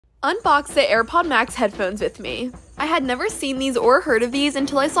Unbox the Airpods Max headphones with me. I had never seen these or heard of these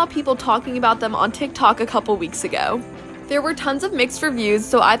until I saw people talking about them on TikTok a couple weeks ago. There were tons of mixed reviews,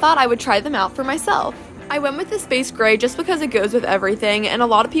 so I thought I would try them out for myself. I went with the space gray just because it goes with everything, and a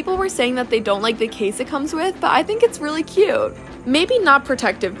lot of people were saying that they don't like the case it comes with, but I think it's really cute. Maybe not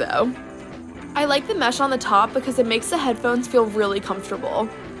protective though. I like the mesh on the top because it makes the headphones feel really comfortable.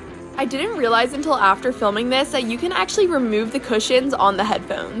 I didn't realize until after filming this that you can actually remove the cushions on the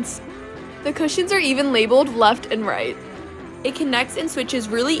headphones. The cushions are even labeled left and right. It connects and switches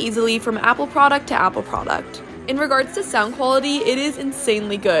really easily from Apple product to Apple product. In regards to sound quality, it is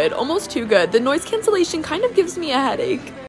insanely good, almost too good. The noise cancellation kind of gives me a headache.